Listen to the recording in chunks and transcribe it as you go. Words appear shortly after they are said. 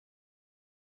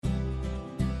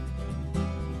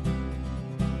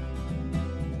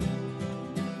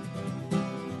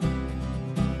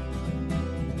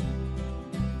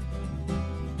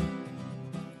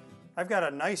I've got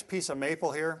a nice piece of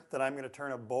maple here that I'm going to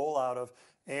turn a bowl out of,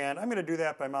 and I'm going to do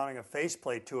that by mounting a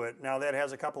faceplate to it. Now that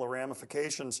has a couple of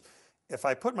ramifications. If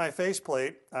I put my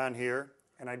faceplate on here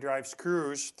and I drive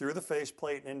screws through the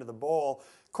faceplate and into the bowl,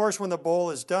 of course when the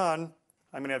bowl is done,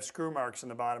 I'm going to have screw marks in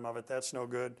the bottom of it. That's no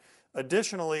good.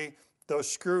 Additionally, those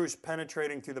screws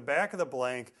penetrating through the back of the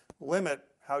blank limit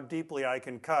how deeply I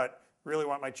can cut. Really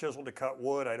want my chisel to cut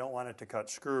wood. I don't want it to cut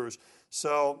screws.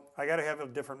 So I got to have a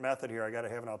different method here. I got to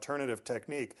have an alternative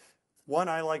technique. One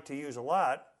I like to use a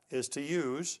lot is to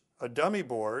use a dummy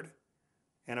board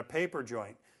and a paper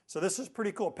joint. So this is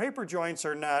pretty cool. Paper joints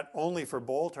are not only for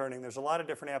bowl turning. There's a lot of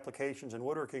different applications in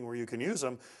woodworking where you can use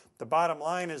them. The bottom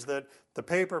line is that the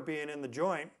paper being in the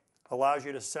joint allows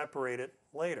you to separate it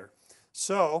later.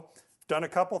 So I've done a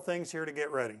couple things here to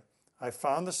get ready. I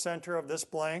found the center of this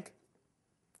blank.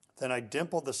 Then I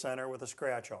dimpled the center with a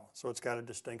scratch awl, so it's got a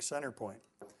distinct center point.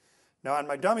 Now on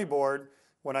my dummy board,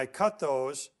 when I cut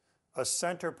those, a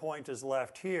center point is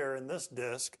left here in this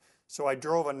disc, so I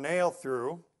drove a nail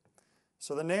through.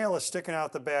 So the nail is sticking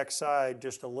out the back side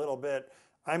just a little bit.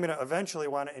 I'm going to eventually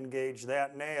want to engage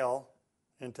that nail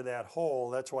into that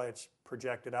hole. That's why it's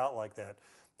projected out like that.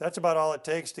 That's about all it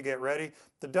takes to get ready.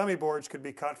 The dummy boards could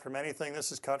be cut from anything.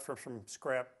 This is cut from some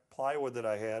scrap plywood that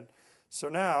I had. So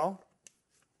now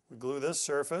we glue this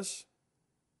surface.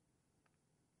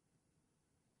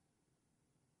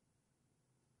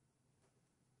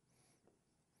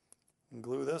 And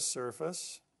glue this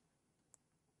surface.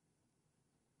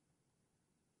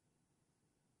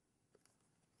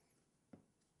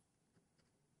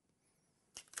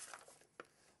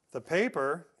 The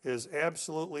paper is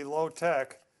absolutely low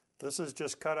tech. This is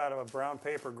just cut out of a brown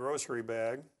paper grocery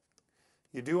bag.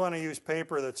 You do want to use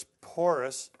paper that's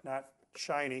porous, not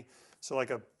shiny. So like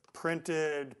a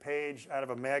printed page out of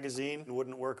a magazine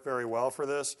wouldn't work very well for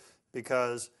this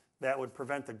because that would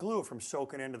prevent the glue from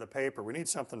soaking into the paper. We need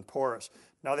something porous.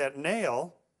 Now that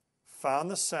nail found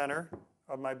the center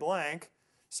of my blank,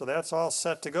 so that's all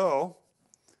set to go.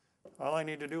 All I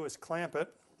need to do is clamp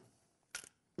it.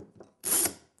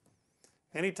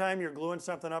 Anytime you're gluing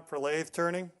something up for lathe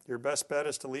turning, your best bet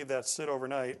is to leave that sit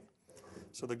overnight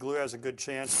so the glue has a good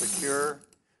chance to cure.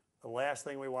 The last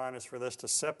thing we want is for this to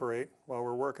separate while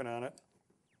we're working on it.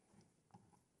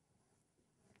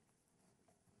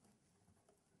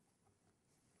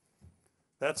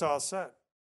 That's all set.